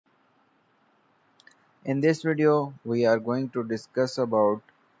In this video, we are going to discuss about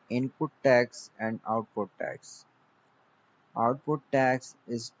input tax and output tax. Output tax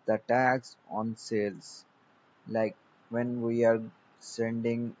is the tax on sales, like when we are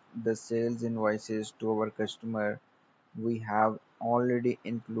sending the sales invoices to our customer, we have already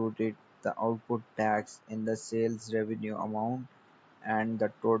included the output tax in the sales revenue amount, and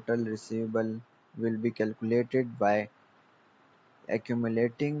the total receivable will be calculated by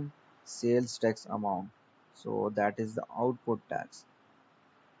accumulating sales tax amount. So that is the output tax.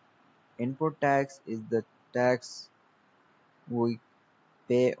 Input tax is the tax we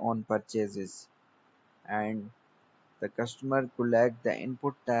pay on purchases, and the customer collect the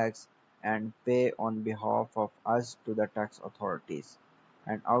input tax and pay on behalf of us to the tax authorities.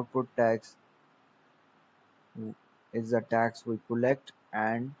 And output tax is the tax we collect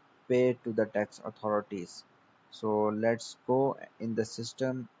and pay to the tax authorities. So let's go in the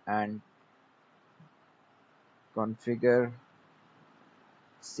system and configure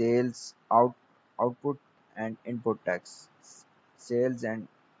sales output and input tax, sales and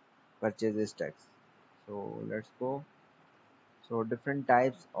purchases tax. So let's go. So different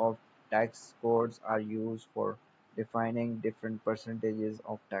types of tax codes are used for defining different percentages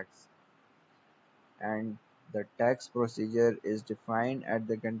of tax, and the tax procedure is defined at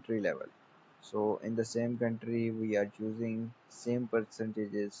the country level. So in the same country we are choosing same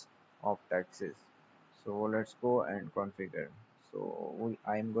percentages of taxes. So let's go and configure. So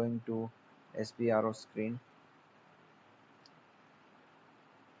I am going to SPRO screen,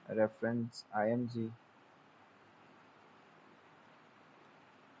 reference IMG,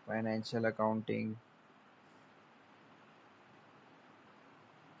 financial accounting,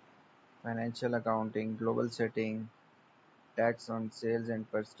 global setting, tax on sales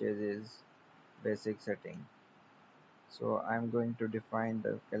and purchases, basic setting. So I'm going to define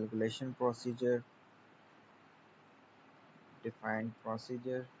the calculation procedure, define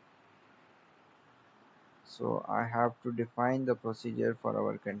procedure. So I have to define the procedure for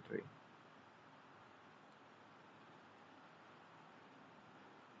our country.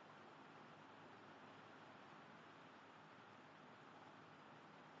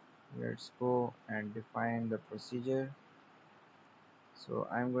 Let's go and define the procedure. So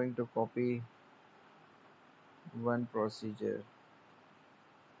I'm going to copy one procedure.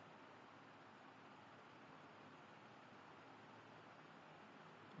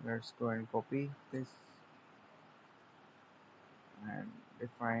 Let's go and copy this and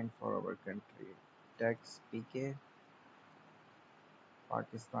define for our country. Tax PK,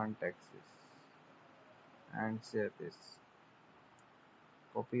 Pakistan taxes, and save this.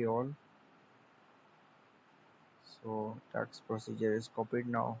 Copy all. So tax procedure is copied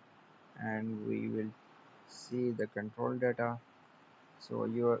now, and we will see the control data. So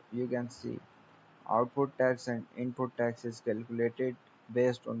you can see output tax and input tax is calculated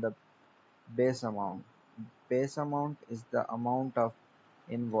based on the base amount. Base amount is the amount of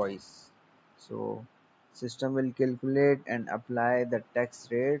invoice. So system will calculate and apply the tax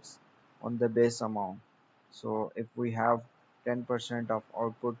rates on the base amount. So if we have 10% of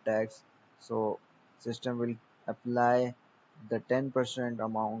output tax, so system will apply the 10%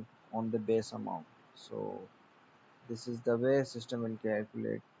 amount on the base amount. So this is the way system will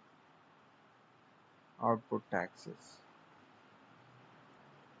calculate output taxes.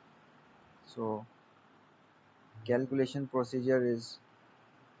 So calculation procedure is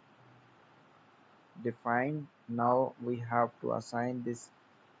defined. Now we have to assign this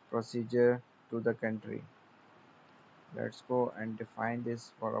procedure to the country. Let's go and define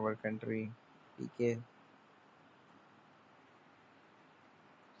this for our country, PK.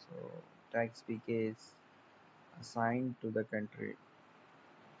 So tax PK is assigned to the country.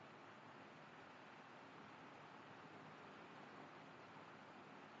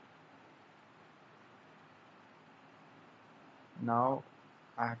 Now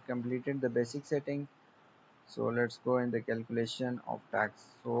I have completed the basic setting. So let's go in the calculation of tax.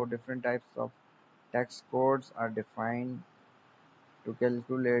 So different types of tax codes are defined to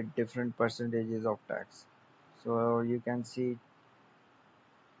calculate different percentages of tax. So you can see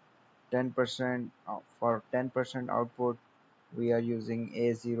 10% for 10% output we are using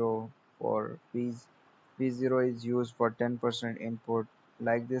A0. For P0 is used for 10% input.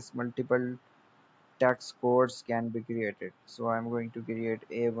 Like this, multiple tax codes can be created. So I'm going to create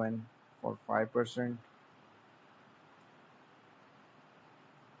A1 for 5%.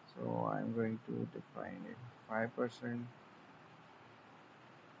 So I'm going to define it 5%.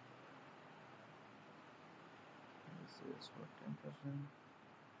 This is for 10%.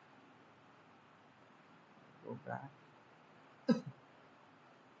 Go back.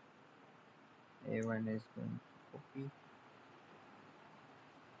 A1 is going to copy.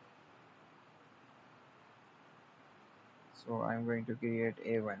 So I'm going to create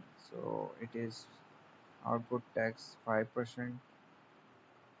A1. So it is output tax 5%,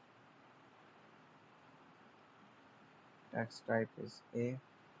 tax type is A,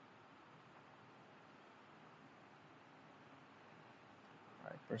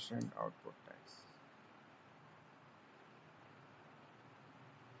 5% output tax.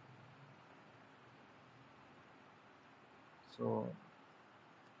 So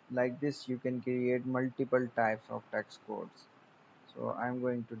like this you can create multiple types of tax codes. So I'm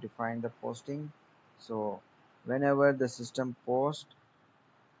going to define the posting. So whenever the system posts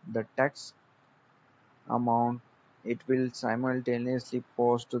the tax amount, it will simultaneously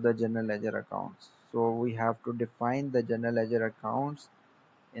post to the general ledger accounts. So we have to define the general ledger accounts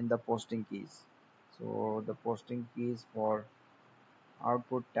in the posting keys. So the posting keys for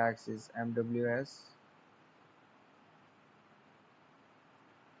output tax is MWS.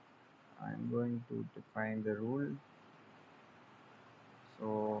 I'm going to define the rule.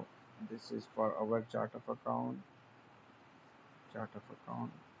 So this is for our chart of account,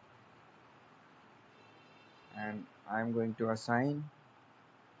 and I'm going to assign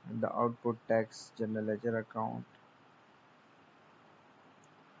the output tax general ledger account.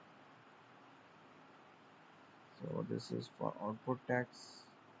 So this is for output tax,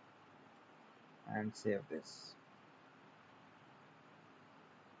 and save this.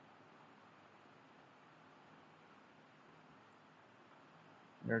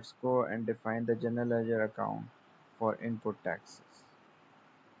 Let's go and define the general ledger account for input taxes.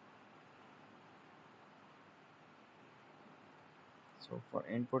 So for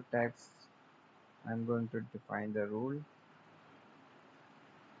input tax, I'm going to define the rule,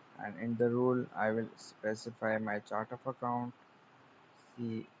 and in the rule I will specify my chart of account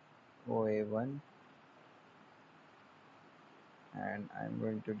COA1, and I'm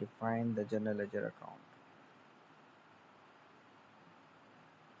going to define the general ledger account.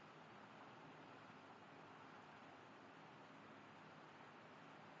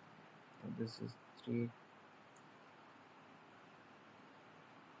 So this is 3.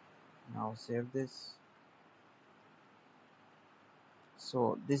 Now save this.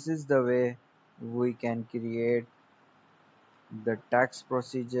 So this is the way we can create the tax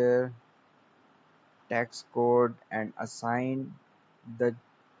procedure, tax code, and assign the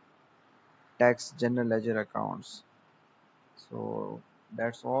tax general ledger accounts. So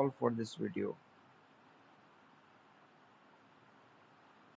that's all for this video.